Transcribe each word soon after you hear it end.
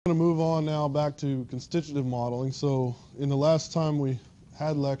Going to move on now back to constitutive modeling. So in the last time we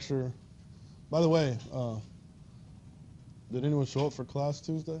had lecture, by the way, did anyone show up for class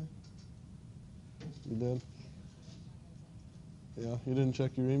Tuesday? You did? Yeah, you didn't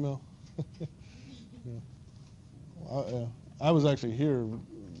check your email? Yeah. Well, I was actually here,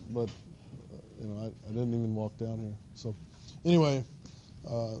 but I didn't even walk down here. So anyway,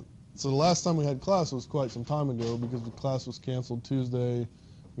 so the last time we had class was quite some time ago because the class was canceled Tuesday.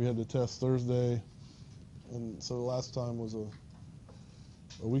 We had the test Thursday, and so the last time was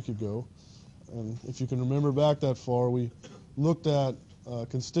a week ago. And if you can remember back that far, we looked at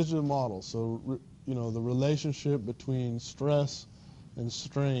constitutive models. So the relationship between stress and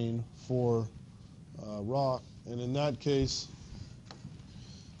strain for rock, and in that case,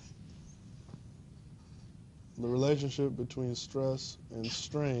 the relationship between stress and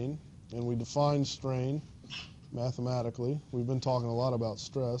strain, and we defined strain mathematically. We've been talking a lot about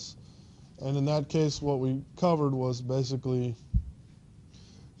stress. And in that case, what we covered was basically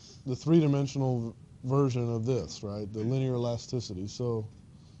the three-dimensional version of this, right? The linear elasticity. So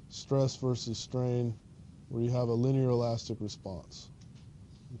stress versus strain, where you have a linear elastic response,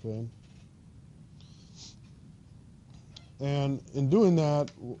 okay? And in doing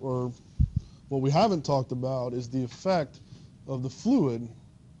that, or what we haven't talked about is the effect of the fluid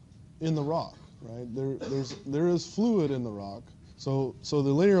in the rock. Right? There is fluid in the rock. So the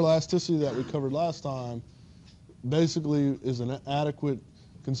linear elasticity that we covered last time basically is an adequate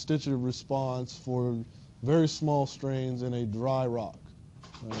constitutive response for very small strains in a dry rock,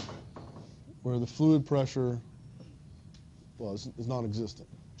 right? Where the fluid pressure, is non-existent.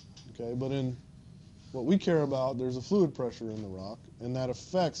 Okay, but in what we care about, there's a fluid pressure in the rock, and that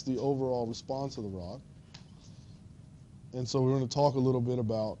affects the overall response of the rock. And so we're going to talk a little bit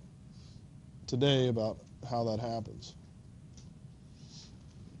today about how that happens.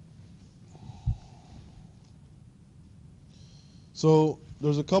 So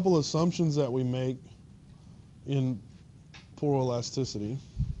there's a couple of assumptions that we make in poroelasticity.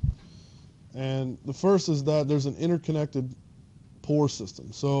 And the first is that there's an interconnected pore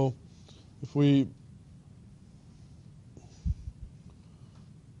system. So if we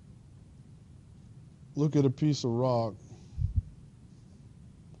look at a piece of rock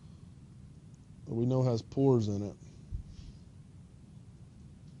that we know has pores in it,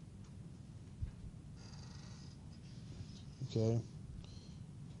 okay,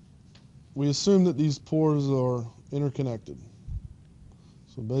 we assume that these pores are interconnected.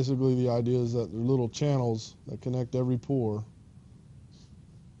 So basically the idea is that there are little channels that connect every pore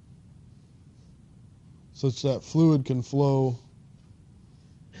such that fluid can flow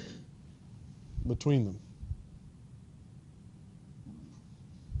between them.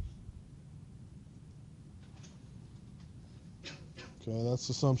 Okay, that's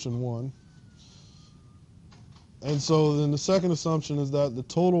assumption one. And so then the second assumption is that the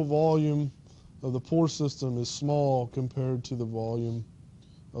total volume of the pore system is small compared to the volume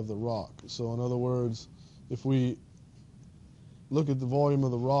of the rock. So in other words, if we look at the volume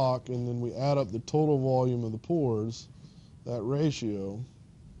of the rock and then we add up the total volume of the pores, that ratio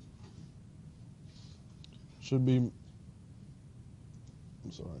should be,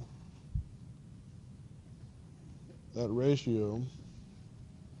 that ratio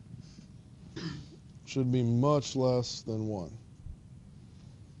should be much less than 1.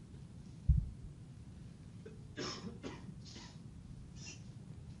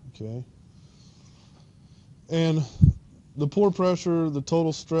 Okay. And the pore pressure, the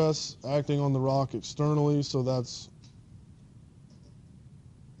total stress acting on the rock externally, so that's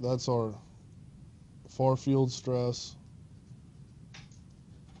our far field stress.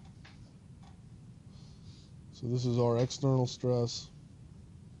 So this is our external stress.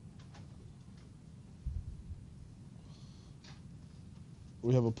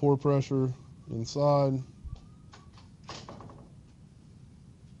 We have a pore pressure inside.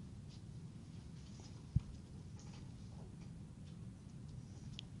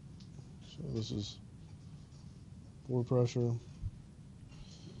 So this is pore pressure.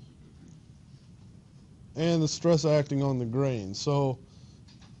 And the stress acting on the grains. So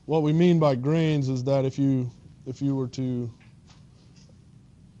what we mean by grains is that if you were to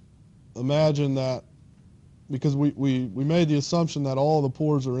imagine that, because we made the assumption that all the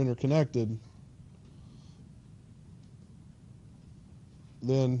pores are interconnected,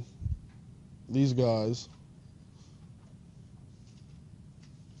 then these guys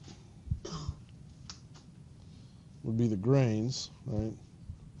would be the grains, right?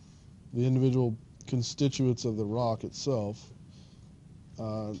 The individual constituents of the rock itself.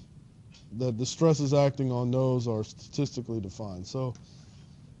 That the stresses acting on those are statistically defined. So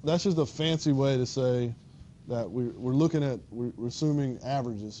that's just a fancy way to say that we're assuming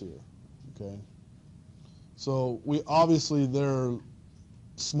averages here, okay? So there are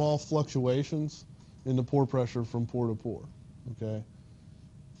small fluctuations in the pore pressure from pore to pore, okay?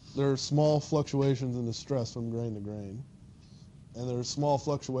 There are small fluctuations in the stress from grain to grain, and there are small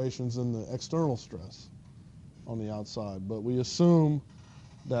fluctuations in the external stress on the outside, but we assume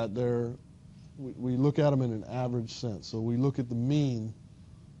that we look at them in an average sense. So we look at the mean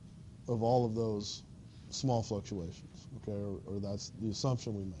of all of those small fluctuations, okay, or that's the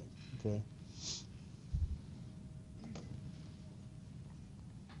assumption we make, okay?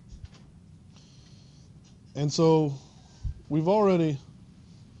 And so we've already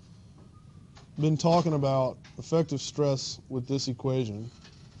been talking about effective stress with this equation,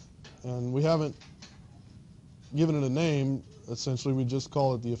 and we haven't given it a name. Essentially, we just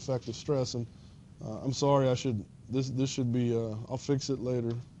call it the effective stress. And I'm sorry, this should be, I'll fix it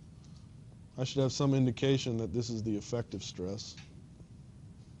later. I should have some indication that this is the effective stress.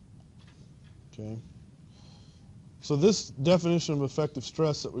 Okay. So this definition of effective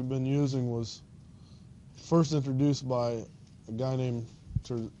stress that we've been using was first introduced by a guy named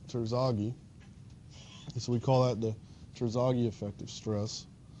Terzaghi. So we call that the Terzaghi effective stress.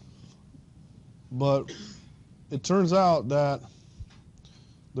 But it turns out that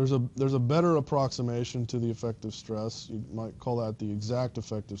there's a better approximation to the effective stress. You might call that the exact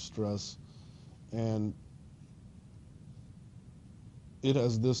effective stress, and it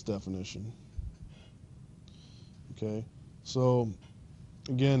has this definition. Okay, so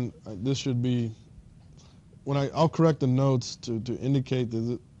again, this should be, I'll correct the notes to indicate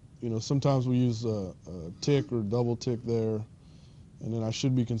that, sometimes we use a tick or double tick there, and then I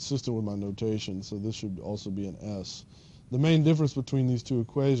should be consistent with my notation, so this should also be an S. The main difference between these two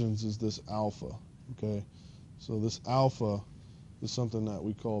equations is this alpha, okay? So this alpha is something that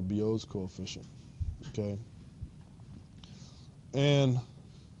we call Biot's coefficient, okay? And